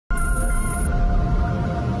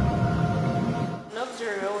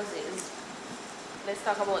Luxury Roses, let's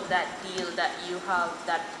talk about that deal that you have,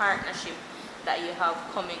 that partnership that you have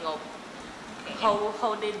coming up. Okay.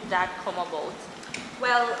 How did that come about?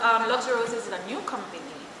 Well, Luxury Roses is a new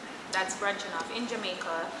company that's branching off in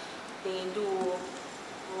Jamaica. They do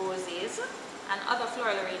roses and other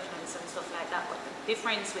floral arrangements and stuff like that, but the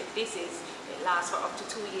difference with this is it lasts for up to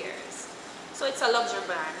 2 years. So it's a luxury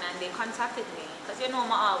brand, and they contacted me because you know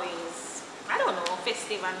I'm always, I don't know,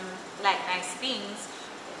 festive and like nice things.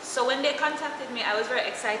 So when they contacted me, I was very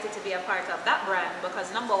excited to be a part of that brand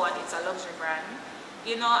because number one, it's a luxury brand,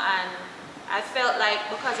 you know, and I felt like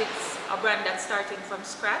because it's a brand that's starting from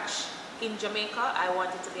scratch in Jamaica, I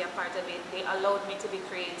wanted to be a part of it. They allowed me to be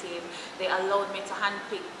creative. They allowed me to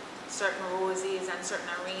handpick certain roses and certain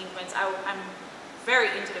arrangements. I'm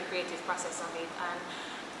very into the creative process of it, and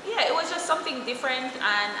yeah, it was just something different,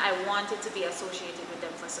 and I wanted to be associated with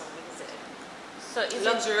them for some reason. So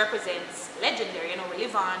luxury represents legendary, you know, we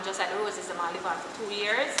live on, just like the roses, I'm all live on for 2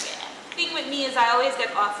 years. Yeah. Thing with me is I always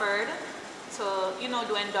get offered to, you know,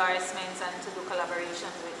 do endorsements and to do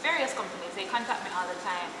collaborations with various companies. They contact me all the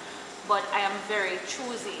time, but I am very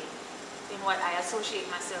choosy in what I associate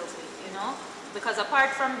myself with, you know, because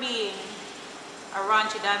apart from being a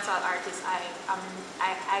raunchy dancehall artist,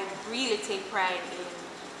 I really take pride in,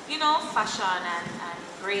 you know, fashion and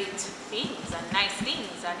great things and nice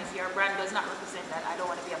things, and if your brand does not represent that, I don't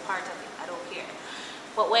want to be a part of it. I don't care.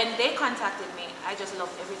 But when they contacted me, I just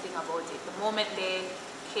loved everything about it. The moment they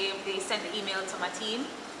came, they sent the email to my team,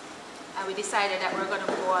 and we decided that we're going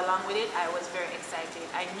to go along with it. I was very excited.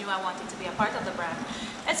 I knew I wanted to be a part of the brand,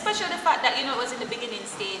 especially the fact that, you know, it was in the beginning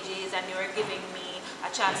stages and they were giving me a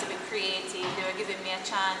chance to be creative. They were giving me a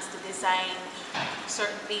chance to design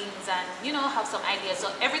certain things and, you know, have some ideas. So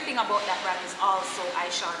everything about that brand is also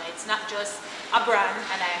Ishawna. It's not just a brand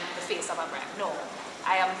and I am the face of a brand. No,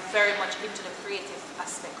 I am very much into the creative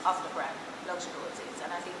aspect of the brand, Luxury Roses, and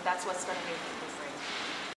I think that's what's going to make it different.